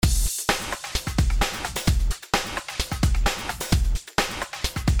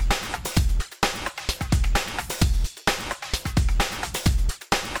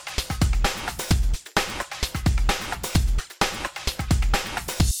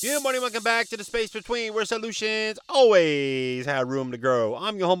Good morning, welcome back to the space between where solutions always have room to grow.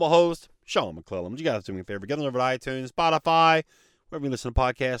 I'm your humble host, Sean McClellan. Would you guys do me a favor? Get on over to iTunes, Spotify, wherever you listen to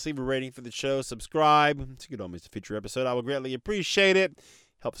podcasts. Leave a rating for the show. Subscribe so you don't miss a future episode. I would greatly appreciate it.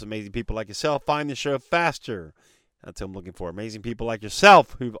 Helps amazing people like yourself find the show faster. That's what I'm looking for. Amazing people like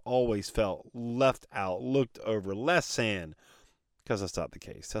yourself who've always felt left out, looked over, less than. Because that's not the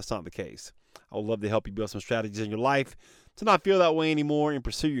case. That's not the case. I would love to help you build some strategies in your life to not feel that way anymore and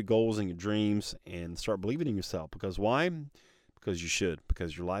pursue your goals and your dreams and start believing in yourself. Because why? Because you should.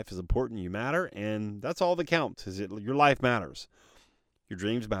 Because your life is important. You matter. And that's all that counts is your life matters. Your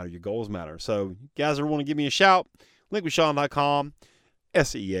dreams matter. Your goals matter. So you guys ever want to give me a shout? Linkwithsean.com.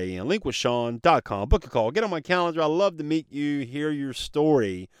 SEAN. Linkwithsean.com. Book a call. Get on my calendar. I love to meet you, hear your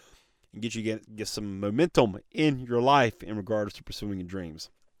story, and get some momentum in your life in regards to pursuing your dreams.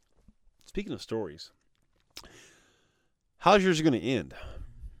 Speaking of stories, how's yours going to end?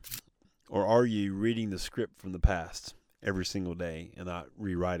 Or are you reading the script from the past every single day and not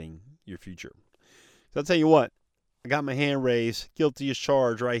rewriting your future? So I'll tell you what, I got my hand raised, guilty as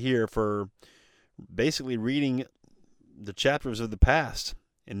charged right here for basically reading the chapters of the past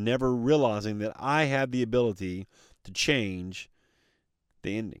and never realizing that I had the ability to change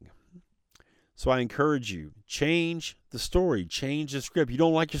the ending. So I encourage you, change the story, change the script. You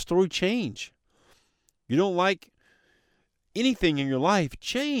don't like your story, change. You don't like anything in your life,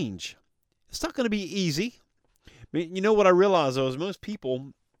 change. It's not going to be easy. I mean, you know what I realize, though, is most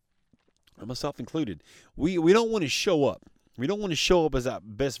people, myself included, we don't want to show up. We don't want to show up as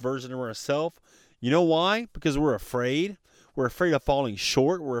that best version of ourselves. You know why? Because we're afraid. We're afraid of falling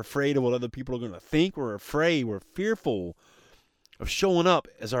short. We're afraid of what other people are going to think. We're fearful of showing up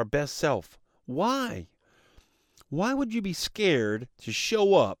as our best self. Why? Why would you be scared to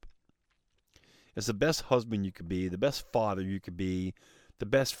show up as the best husband you could be, the best father you could be, the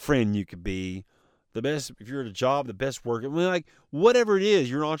best friend you could be, the best, if you're at a job, the best worker? I mean, like, whatever it is,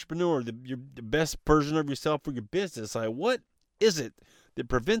 you're an entrepreneur, you're the best version of yourself for your business. Like, what is it that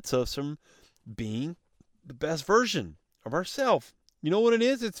prevents us from being the best version of ourselves? You know what it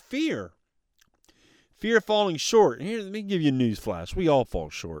is? It's fear. Fear of falling short. Here, let me give you a news flash. We all fall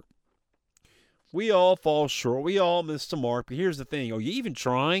short. We all fall short. We all miss the mark. But here's the thing. Are you even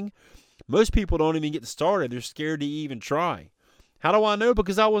trying? Most people don't even get started. They're scared to even try. How do I know?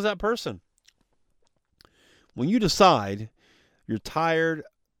 Because I was that person. When you decide you're tired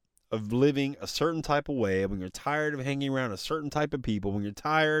of living a certain type of way, when you're tired of hanging around a certain type of people, when you're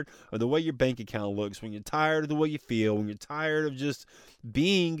tired of the way your bank account looks, when you're tired of the way you feel, when you're tired of just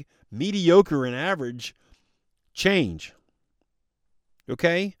being mediocre and average, change.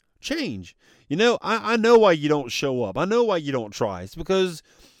 Okay? Change. You know, I know why you don't show up. I know why you don't try. It's because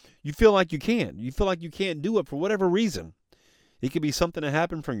you feel like you can't. You feel like you can't do it for whatever reason. It could be something that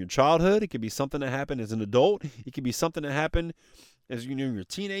happened from your childhood. It could be something that happened as an adult. It could be something that happened as in your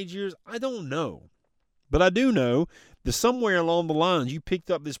teenage years. I don't know. But I do know that somewhere along the lines you picked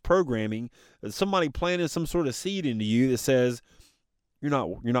up this programming, that somebody planted some sort of seed into you that says, You're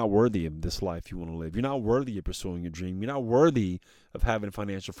not worthy of this life you want to live. You're not worthy of pursuing your dream. You're not worthy of having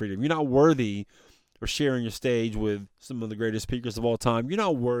financial freedom. You're not worthy of sharing your stage with some of the greatest speakers of all time. You're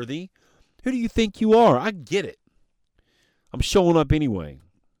not worthy. Who do you think you are? I get it. I'm showing up anyway.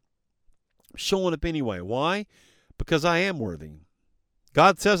 Why? Because I am worthy.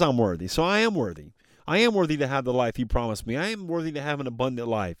 God says I'm worthy, so I am worthy. I am worthy to have the life He promised me. I am worthy to have an abundant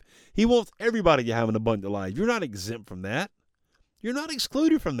life. He wants everybody to have an abundant life. You're not exempt from that. You're not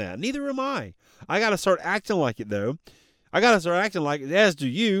excluded from that. Neither am I. I got to start acting like it, though. I got to start acting like it, as do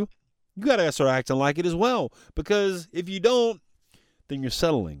you. You got to start acting like it as well. Because if you don't, then you're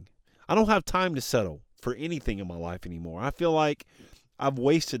settling. I don't have time to settle for anything in my life anymore. I feel like I've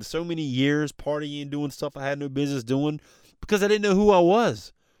wasted so many years partying, doing stuff I had no business doing because I didn't know who I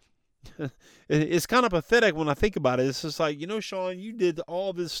was. It's kind of pathetic when I think about it. It's just like, Sean, you did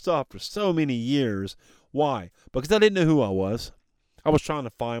all this stuff for so many years. Why? Because I didn't know who I was. I was trying to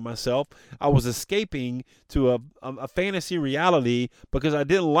find myself. I was escaping to a fantasy reality because I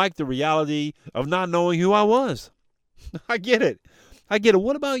didn't like the reality of not knowing who I was. I get it.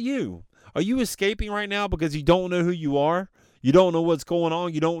 What about you? Are you escaping right now because you don't know who you are? You don't know what's going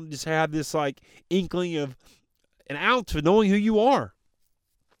on? You don't just have this inkling of an ounce of knowing who you are?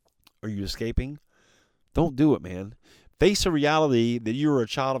 Are you escaping? Don't do it, man. Face the reality that you're a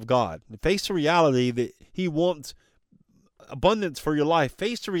child of God. Face the reality that He wants abundance for your life.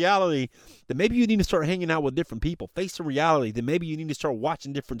 Face the reality that maybe you need to start hanging out with different people. Face the reality that maybe you need to start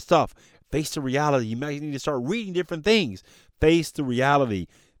watching different stuff. Face the reality you might need to start reading different things. Face the reality.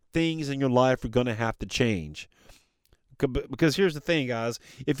 Things in your life are going to have to change. Because here's the thing, guys.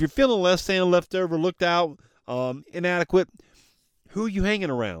 If you're feeling less than, left over, looked out, inadequate, who are you hanging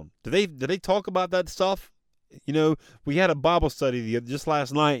around? Do they talk about that stuff? You know, we had a Bible study just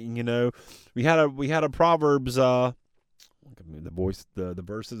last night, and we had a Proverbs. The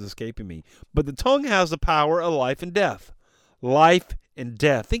verse is escaping me. But the tongue has the power of life and death. Life and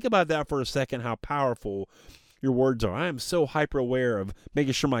death. Think about that for a second. How powerful your words are. I am so hyper aware of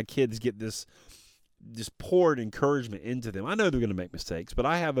making sure my kids get this poured encouragement into them. I know they're going to make mistakes, but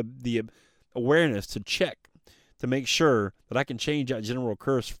I have the awareness to check to make sure that I can change that general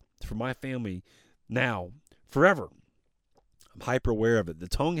curse for my family now, forever. I'm hyper aware of it. The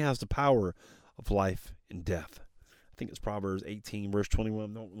tongue has the power of life and death. I think it's Proverbs 18, verse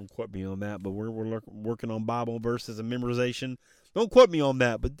 21. Don't quote me on that, but we're working on Bible verses and memorization. Don't quote me on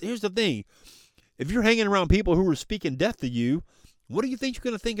that, but here's the thing. If you're hanging around people who are speaking death to you, what do you think you're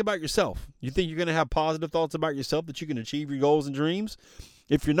going to think about yourself? You think you're going to have positive thoughts about yourself that you can achieve your goals and dreams?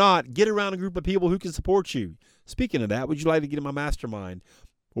 If you're not, get around a group of people who can support you. Speaking of that, would you like to get in my mastermind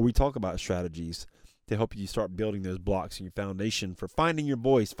where we talk about strategies to help you start building those blocks in your foundation for finding your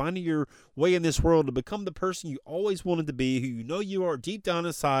voice, finding your way in this world to become the person you always wanted to be, who you know you are deep down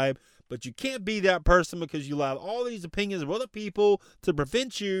inside, but you can't be that person because you allow all these opinions of other people to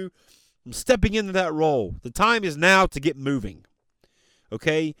prevent you from stepping into that role. The time is now to get moving.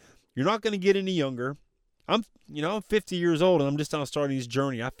 Okay? You're not going to get any younger. I'm 50 years old, and I'm just now starting this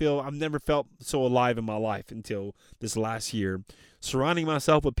journey. I feel I've never felt so alive in my life until this last year. Surrounding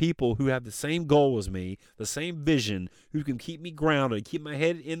myself with people who have the same goal as me, the same vision, who can keep me grounded, keep my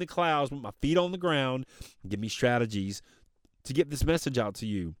head in the clouds with my feet on the ground, and give me strategies to get this message out to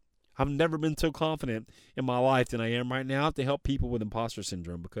you. I've never been so confident in my life than I am right now to help people with imposter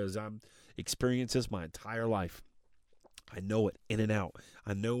syndrome, because I've experienced this my entire life. I know it in and out.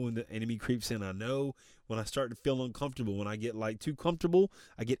 I know when the enemy creeps in. I know when I start to feel uncomfortable. When I get too comfortable,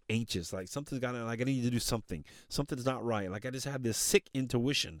 I get anxious. Like I need to do something. Something's not right. Like I just have this sick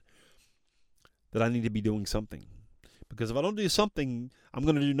intuition that I need to be doing something. Because if I don't do something, I'm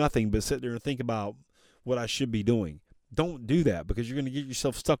going to do nothing but sit there and think about what I should be doing. Don't do that, because you're going to get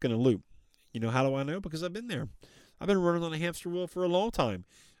yourself stuck in a loop. How do I know? Because I've been there. I've been running on a hamster wheel for a long time.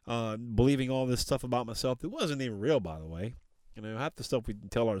 Believing all this stuff about myself that wasn't even real, by the way. Half the stuff we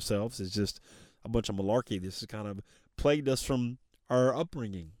tell ourselves is just a bunch of malarkey. This has kind of plagued us from our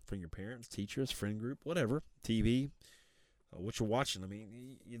upbringing, from your parents, teachers, friend group, whatever, TV, what you're watching. I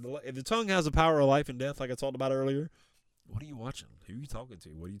mean, if the tongue has the power of life and death, like I talked about earlier, what are you watching? Who are you talking to?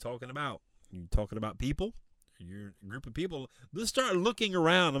 What are you talking about? Are you talking about people? You're a group of people. Let's start looking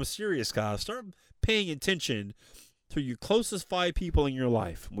around. I'm serious, guys. Start paying attention to your closest 5 people in your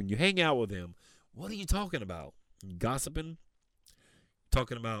life. When you hang out with them, what are you talking about? You gossiping?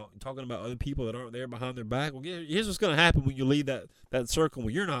 Talking about other people that aren't there behind their back? Well, here's what's going to happen when you leave that circle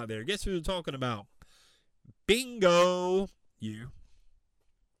when you're not there. Guess who they're talking about? Bingo! You.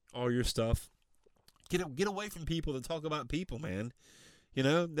 All your stuff. Get away from people that talk about people, man.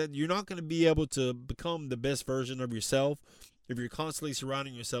 That you're not going to be able to become the best version of yourself if you're constantly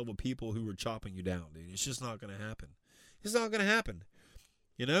surrounding yourself with people who are chopping you down, dude. It's just not going to happen. It's not going to happen.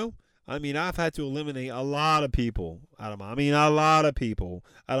 I've had to eliminate a lot of people out of my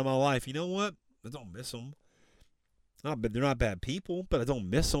life. You know what? I don't miss them. They're not bad people, but I don't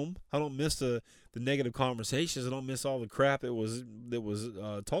miss them. I don't miss the negative conversations. I don't miss all the crap that was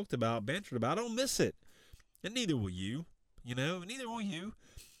talked about, bantered about. I don't miss it. And neither will you. Neither will you.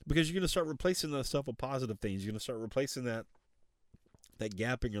 Because you're going to start replacing that stuff with positive things. You're going to start replacing that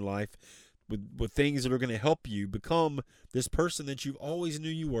gap in your life with things that are going to help you become this person that you always knew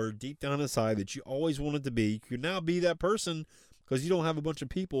you were deep down inside, that you always wanted to be. You can now be that person because you don't have a bunch of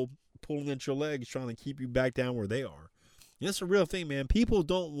people pulling at your legs trying to keep you back down where they are. And that's a real thing, man. People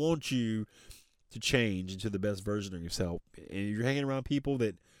don't want you to change into the best version of yourself. And you're hanging around people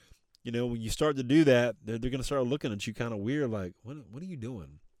that, when you start to do that, they're going to start looking at you kind of weird, like, what are you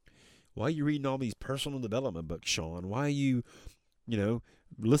doing? Why are you reading all these personal development books, Sean? Why are you,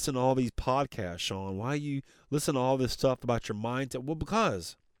 listen to all these podcasts, Sean? Why you listen to all this stuff about your mindset? Well,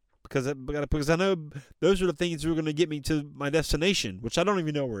 because I know those are the things that are going to get me to my destination, which I don't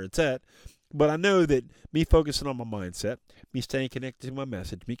even know where it's at. But I know that me focusing on my mindset, me staying connected to my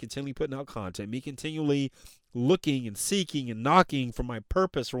message, me continually putting out content, me continually looking and seeking and knocking for my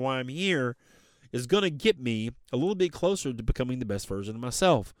purpose, for why I'm here, is going to get me a little bit closer to becoming the best version of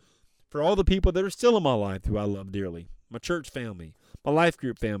myself. For all the people that are still in my life who I love dearly, my church family, my life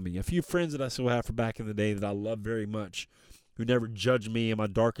group family, a few friends that I still have from back in the day that I love very much, who never judge me in my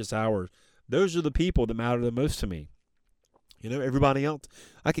darkest hours, those are the people that matter the most to me. Everybody else,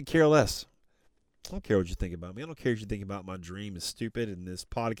 I could care less. I don't care what you think about me. I don't care if you think about my dream is stupid and this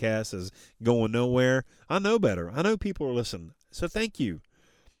podcast is going nowhere. I know better. I know people are listening. So thank you.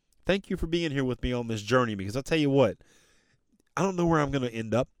 Thank you for being here with me on this journey, because I'll tell you what, I don't know where I'm going to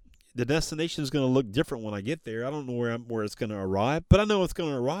end up. The destination is going to look different when I get there. I don't know where it's going to arrive, but I know it's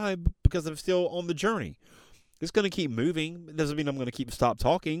going to arrive because I'm still on the journey. It's going to keep moving. It doesn't mean I'm going to stop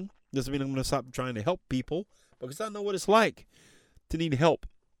talking. It doesn't mean I'm going to stop trying to help people, because I know what it's like to need help.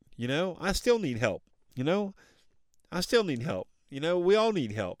 I still need help. I still need help. We all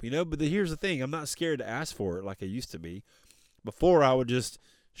need help, but here's the thing. I'm not scared to ask for it like I used to be. Before, I would just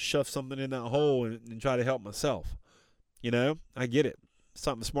shove something in that hole and try to help myself. I get it. It's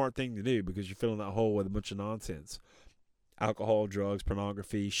not the smart thing to do, because you're filling that hole with a bunch of nonsense. Alcohol, drugs,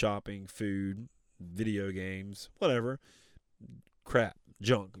 pornography, shopping, food, video games, whatever. Crap,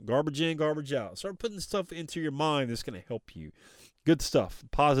 junk, garbage in, garbage out. Start putting stuff into your mind that's going to help you. Good stuff,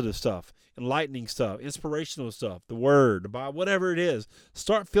 positive stuff, enlightening stuff, inspirational stuff, the Word, the Bible, whatever it is.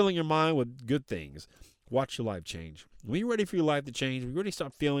 Start filling your mind with good things. Watch your life change. When you're ready for your life to change, when you already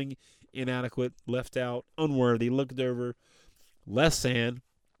start feeling inadequate, left out, unworthy, looked over, less than,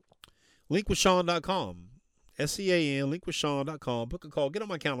 linkwithsean.com. SEAN, linkwithsean.com. Book a call. Get on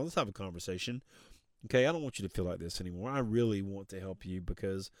my calendar. Let's have a conversation. Okay, I don't want you to feel like this anymore. I really want to help you,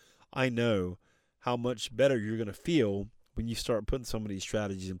 because I know how much better you're going to feel when you start putting some of these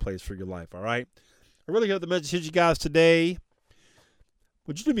strategies in place for your life, all right? I really hope the message hit you guys today.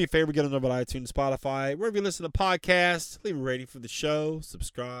 Would you do me a favor, get on over to iTunes, Spotify, wherever you listen to podcasts, leave a rating for the show,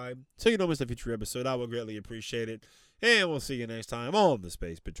 subscribe, so you don't miss a future episode. I would greatly appreciate it. And we'll see you next time on The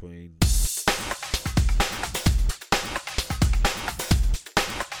Space Between.